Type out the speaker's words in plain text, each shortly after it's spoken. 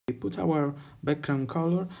put our background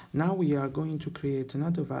color. Now we are going to create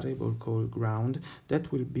another variable called ground that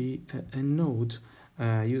will be a node.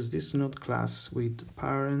 Use this node class with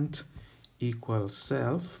parent equals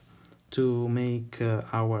self to make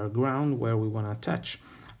our ground where we want to attach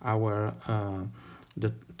our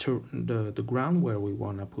the ground where we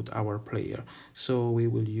want to put our player. So we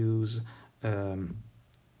will use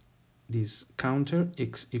this counter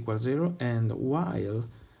x equals 0, and while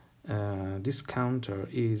this counter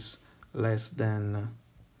is less than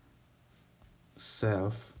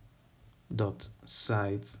self dot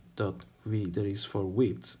size dot v, that is for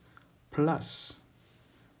width, plus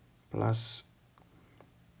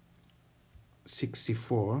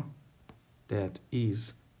 64, that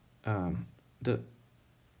is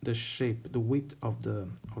the shape, the width of the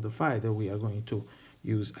file that we are going to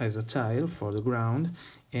use as a tile for the ground.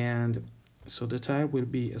 And so the tile will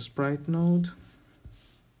be a sprite node.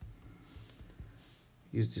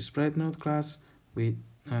 Use the sprite node class with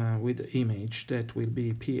the image that will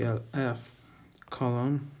be plf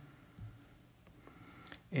column,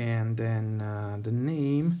 and then the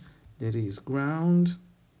name, that is ground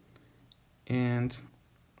and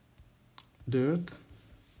dirt.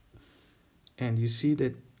 And you see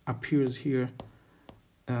that appears here.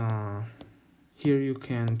 Here you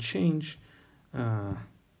can change the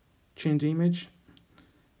image,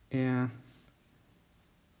 and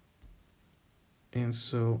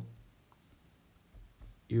so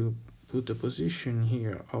you put the position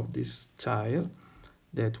here of this tile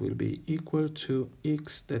that will be equal to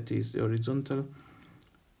x, that is the horizontal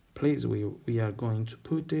place we are going to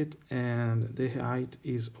put it, and the height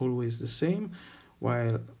is always the same,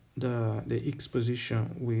 while the x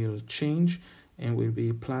position will change and will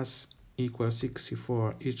be plus equals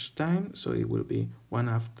 64 each time, so it will be one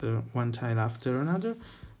tile after another.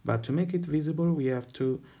 But to make it visible, we have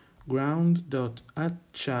to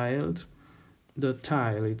ground.addChild the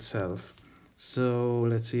tile itself. So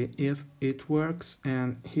let's see if it works,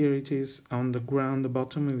 and here it is on the ground, the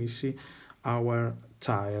bottom, and we see our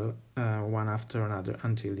tile one after another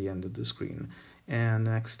until the end of the screen. And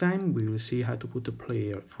next time we will see how to put a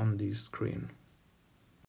player on this screen.